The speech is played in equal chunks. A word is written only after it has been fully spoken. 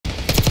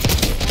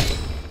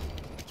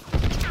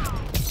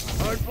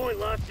Hardpoint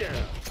locked down.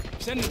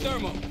 Send the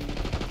thermal.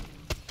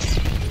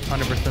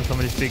 100%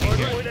 somebody speaking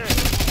here. Hardpoint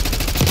active.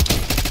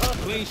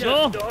 Clean Capture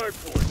shot. the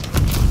hardpoint.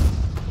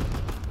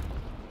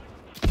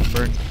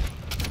 Burn.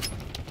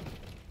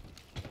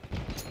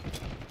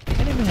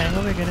 Get him a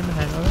hangover, get him a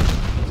hangover.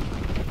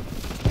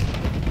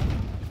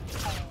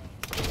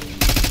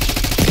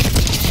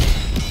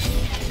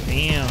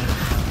 Damn.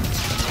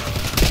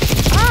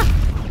 Ah!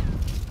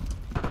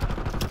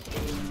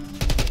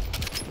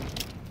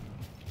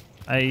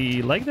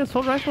 I like this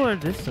whole rifle or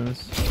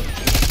distance.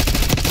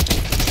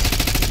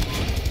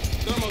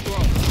 Thermal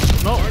throw.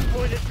 No.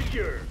 Hardpoint is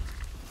secure.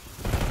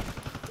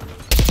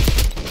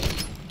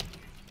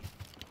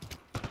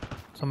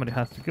 Somebody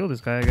has to kill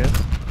this guy, I guess.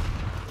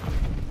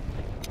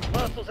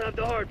 Hostiles have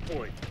the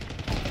hardpoint.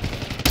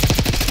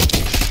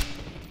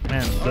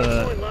 Man,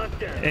 Hardpoint locked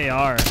the down.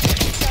 AR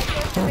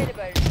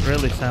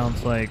really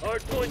sounds like...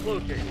 Hardpoint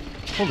located.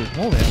 Holy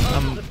moly,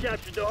 Hostiles have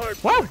captured the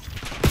hardpoint. Whoa!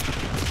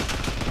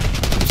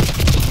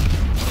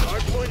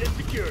 Hardpoint is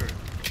secure.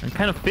 I'm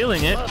kind of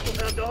feeling it.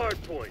 Hostiles have the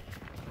hardpoint.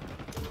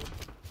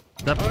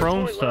 That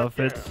prone Hardpoint stuff,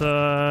 locked it's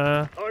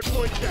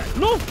Hardpoint set.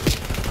 No!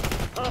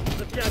 Hostiles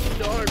have captured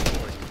the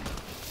hardpoint.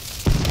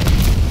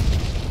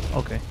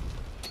 Okay.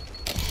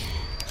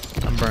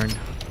 I'm burned.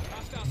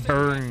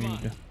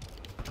 Burned.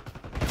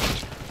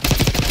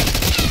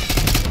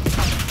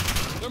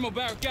 Thermal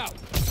barrack out.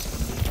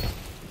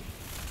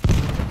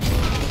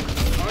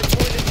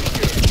 Hardpoint is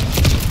secure.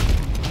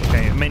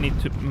 Okay,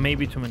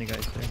 maybe too many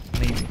guys there.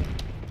 Maybe.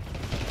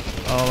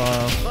 I'll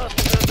Hostiles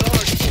have the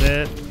hardpoint.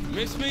 sit.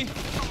 Miss me?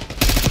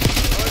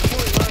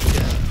 Hardpoint locked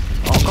down.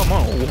 Oh come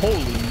on!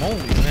 Holy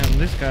moly, man!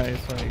 This guy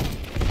is like.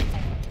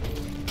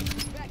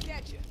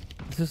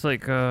 This is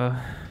like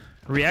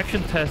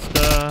reaction test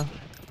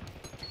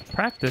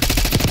practice.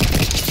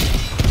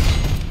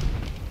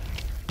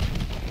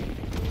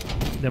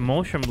 The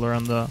motion blur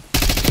on the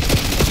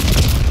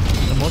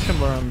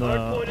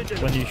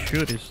when you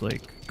shoot is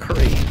like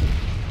crazy.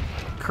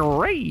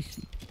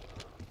 Crazy.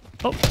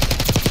 Oh.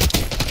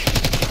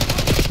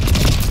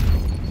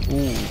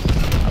 Ooh.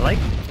 I like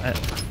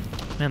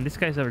man, these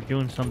guys are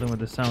doing something with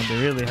the sound.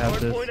 They really have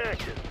this Hardpoint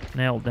active.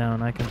 nailed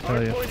down, I can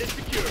tell you. Hardpoint is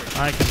secure.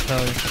 I can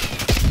tell you.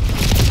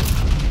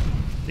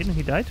 Didn't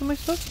he die to my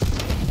stuff?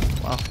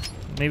 Wow.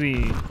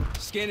 Maybe.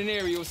 Scanning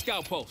area with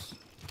scout post.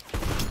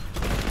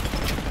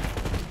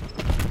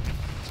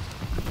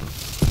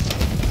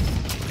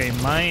 Okay,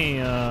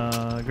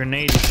 my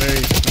grenade is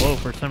very slow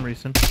for some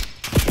reason.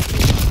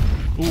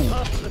 Ooh.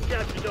 Hostiles have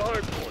captured the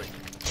hardpoint.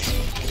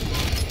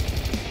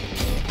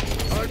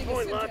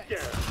 Hardpoint locked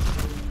down.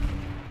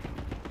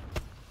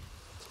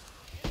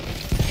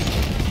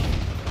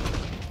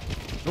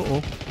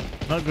 Uh-oh.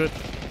 Not good.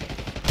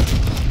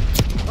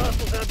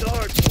 Hostiles have the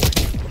hardpoint.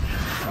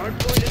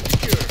 Hardpoint is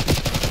secure.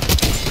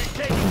 We've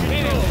taken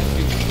control.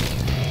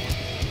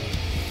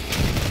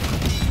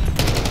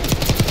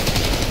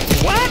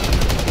 What?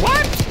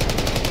 What?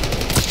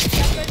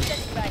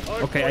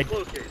 Hardpoint Okay,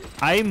 located.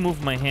 I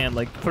moved my hand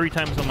like 3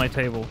 times on my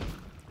table.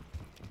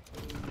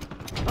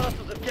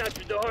 Hostiles have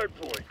captured the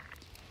hardpoint.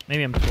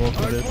 Maybe I'm too close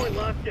to this. Hardpoint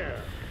locked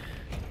down.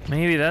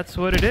 Maybe that's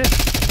what it is.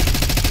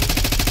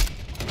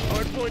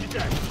 Hardpoint is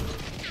active.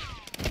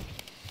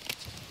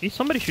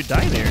 Somebody should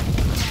die there.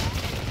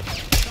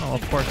 Oh,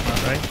 of course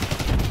not, right?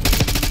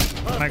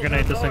 My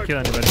grenade doesn't kill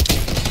anybody.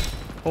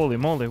 Holy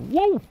moly.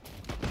 Whoa!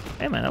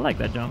 Hey man, I like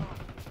that jump.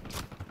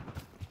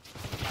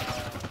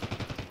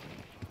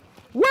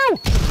 Whoa!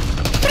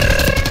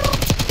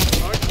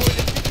 Hardpoint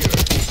is secure.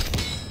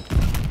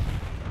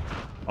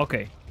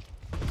 Okay.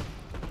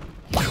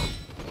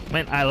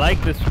 Man, I like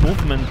this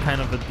movement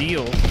kind of a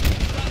deal.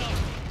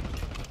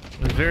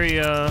 It's very,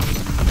 Oh!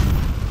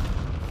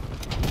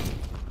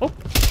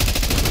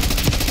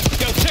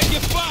 Yo, check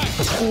your fire.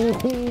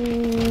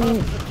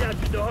 Hostiles have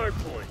captured the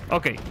hardpoint.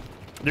 Okay.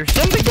 There's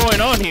something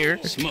going on here.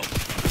 Smoke.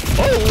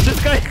 Oh, this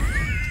guy...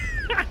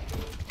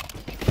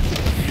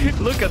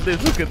 Look at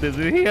this, look at this.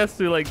 He has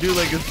to like do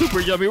like a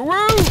super jumpy. Woo!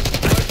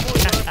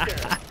 Hardpoint locked down.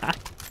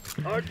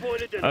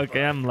 Hardpoint identified.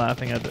 Okay, I'm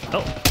laughing at it.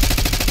 Oh.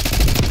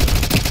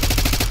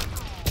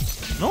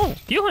 No,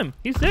 kill him.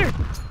 He's there.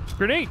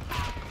 Grenade.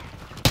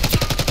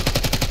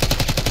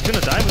 He's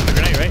gonna die with the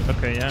grenade, right?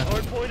 Okay, yeah.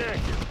 Hardpoint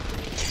active.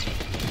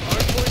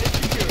 Hardpoint is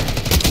secure.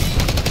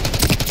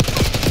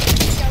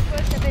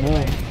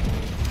 Woo!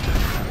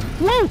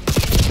 Woo!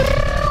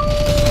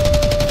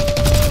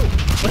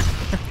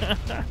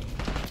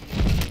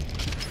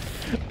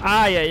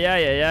 Ay, ay,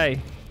 ay, ay,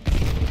 ay.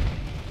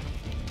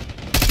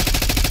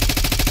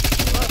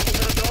 Hostiles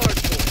have the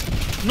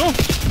hardpoint. No!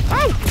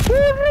 Ow!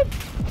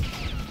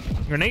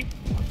 Grenade?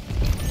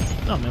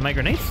 No, man, my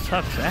grenade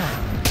sucks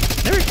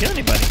ass. Never kill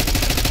anybody.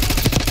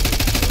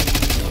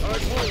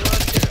 Hardpoint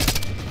locked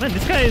down. Man,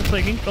 this guy is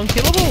like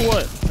unkillable or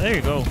what? There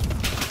you go.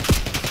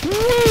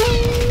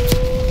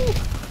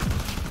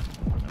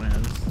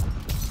 Man,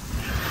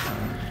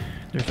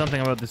 there's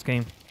something about this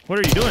game. What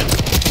are you doing?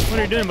 What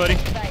are you doing, buddy?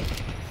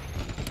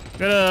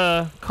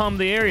 Gotta calm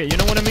the area, you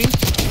know what I mean?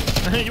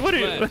 What are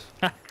you?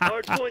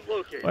 Hardpoint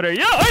located. What are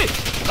you? Hey!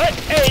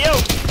 Hey, yo!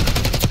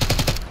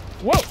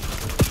 Whoa!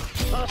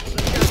 Hostiles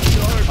have captured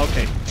the hard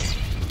Okay.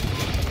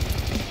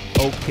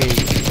 Okay.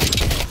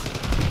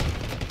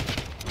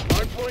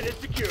 Hardpoint is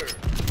secure.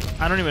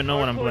 I don't even know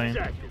what I'm Hardpoint playing. is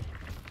active.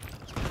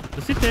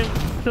 Does it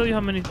tell you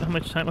how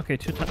much time? Okay,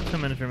 2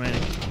 minutes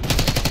remaining.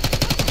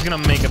 I'm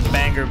gonna make a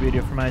banger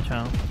video for my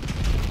channel.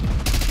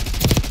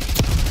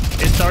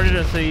 It started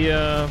as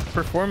a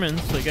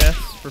performance, I guess,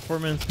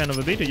 performance kind of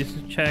a video just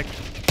to check,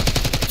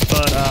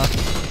 but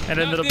it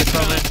ended up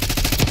becoming.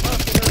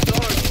 Hostile has the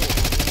hardpoint.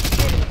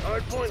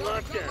 Hardpoint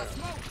locked down.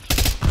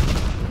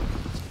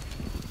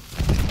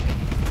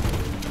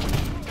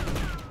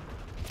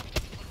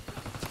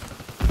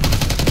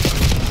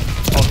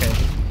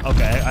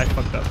 Okay, I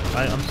fucked up.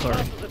 I'm sorry.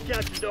 Hostiles have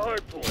captured the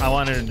hardpoint. I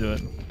wanted to do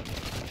it.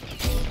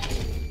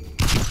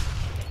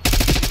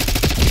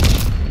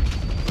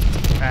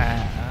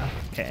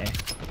 Okay.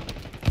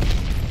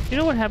 You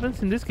know what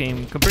happens in this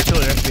game compared to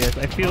other FPS?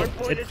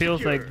 It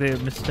feels like the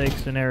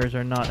mistakes and errors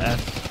are not as.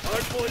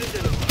 Hardpoint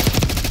identified.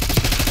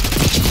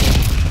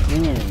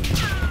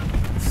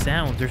 Ooh.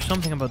 Sounds. There's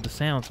something about the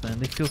sounds, man.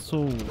 They feel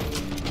so.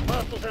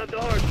 Hostiles have the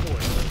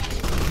hardpoint.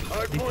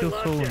 They Hardpoint feel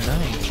locked so down.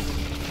 nice.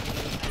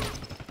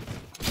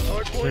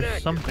 Hardpoint There's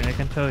active. something I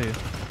can tell you.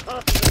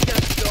 Hostiles have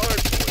captured the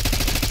hardpoint.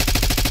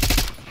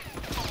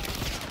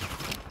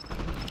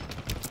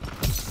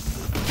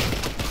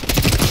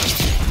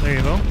 There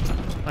you go.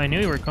 I knew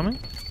you were coming.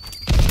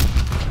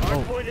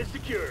 Hardpoint is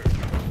secure.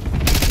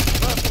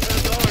 Hostiles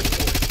have the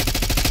hardpoint.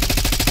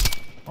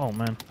 Oh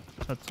man,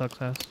 that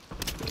sucks ass.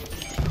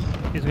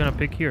 He's gonna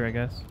pick here, I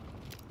guess.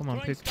 Come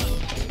on, pick.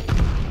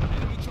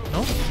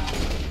 No?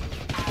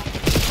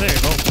 There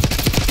you go.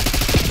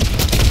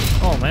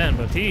 Oh man,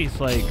 but he's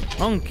like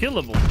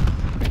unkillable.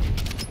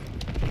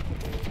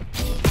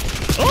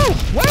 Oh,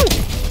 wow!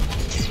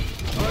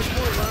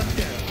 Hardpoint locked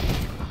down.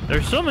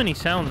 There's so many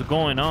sounds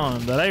going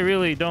on that I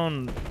really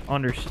don't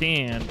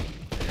understand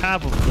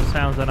half of the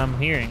sounds that I'm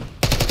hearing.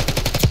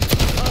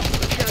 Hostiles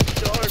have captured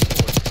the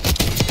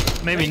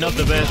hardpoint. Maybe not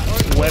the best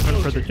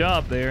weapon for the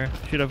job there.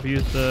 Should have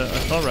used the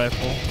assault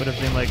rifle. Would have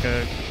been like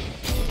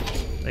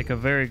a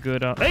very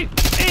good. Hey,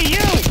 hey,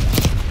 you!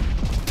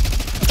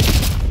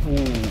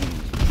 Ooh.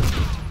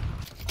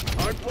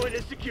 Hardpoint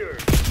is secure.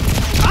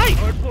 Hi!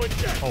 Hardpoint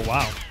set. Oh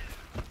wow.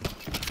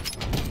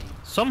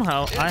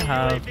 Somehow I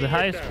have the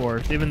highest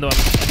scores, even though I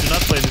do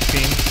not play this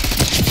game.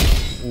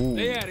 Ooh.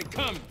 They had it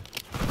coming.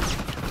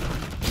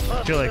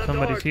 I feel like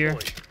somebody's here.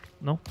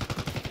 No.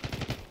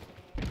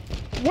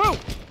 Whoa!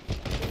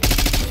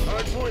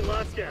 Hardpoint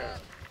locked down.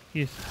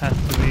 He has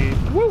to be.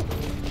 Woo!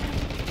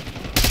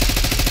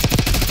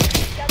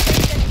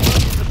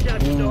 Hostiles have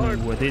captured the Ooh, I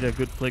hardpoint. did a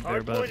good flick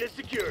there, but Hardpoint is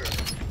secure.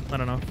 I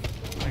don't know.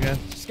 I guess.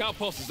 Scout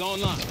post is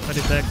online. What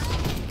is that?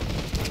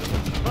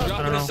 Hostiles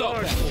don't have know. the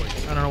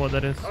hardpoint. I don't know what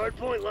that is.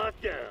 Hardpoint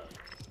locked down.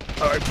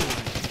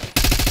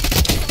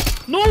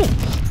 No!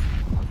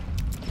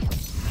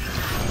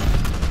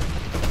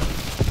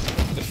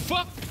 The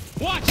fuck?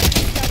 Watch it.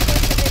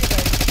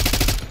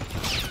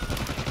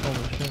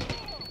 Holy shit.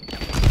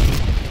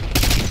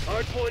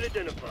 Hardpoint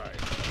identified.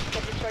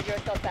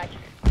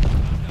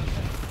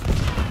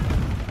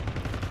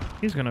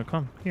 He's gonna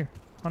come here.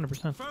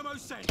 100%. Thermo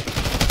sent.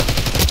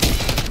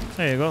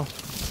 There you go.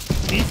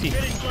 Easy.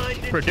 Finish line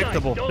in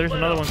Predictable. sight. Don't There's let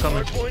another up. one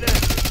coming. Hardpoint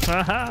active.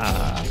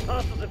 Haha!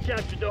 Hostiles have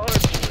captured the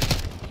hardpoint.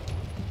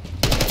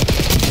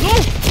 No!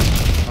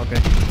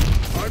 Okay.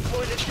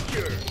 Hardpoint is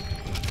secure.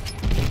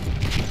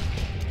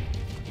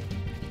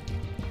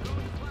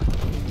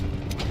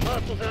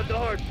 Hostiles have the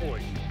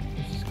hardpoint.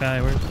 Where's this guy?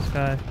 Where's this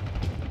guy?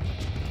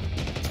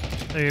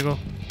 There you go.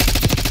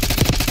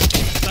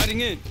 Sighting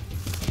in.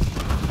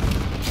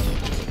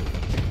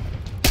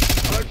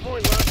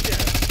 Hardpoint locked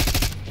down.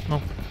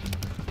 No.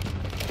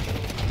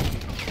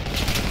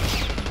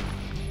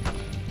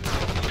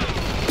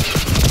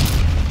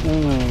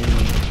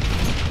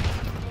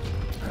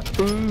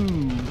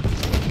 Ooh.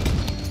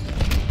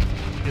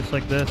 Just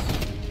like this.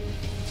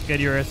 Get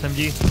your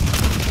SMG.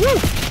 Woo!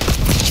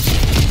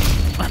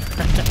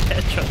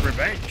 Headshot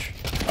revenge.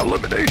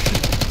 Elimination.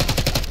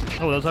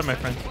 Oh, those are my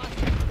friends.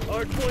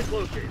 Hardpoint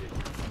located.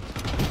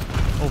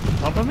 Oh, on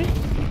top of me?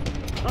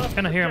 Hostiles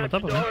Kinda hear him on have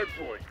top of captured me.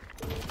 the hardpoint.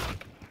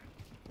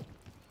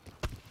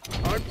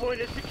 Hardpoint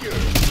is secure.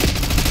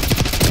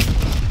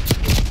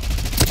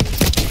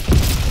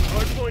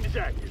 Hardpoint is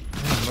active.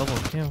 Man, level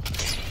kill.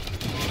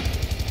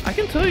 I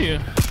can tell you.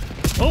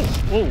 Oh,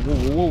 whoa, whoa,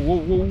 whoa, whoa,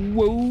 whoa,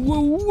 whoa,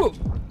 whoa, whoa.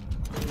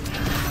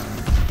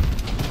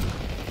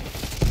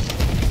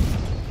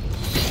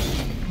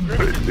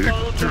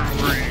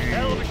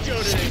 Hell of a show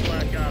today,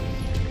 Black Ops.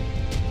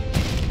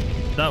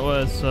 That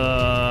was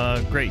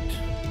great.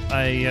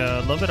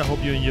 I love it. I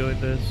hope you enjoyed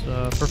this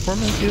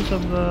performance use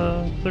of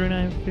the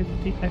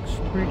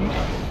 3950X3D.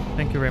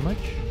 Thank you very much.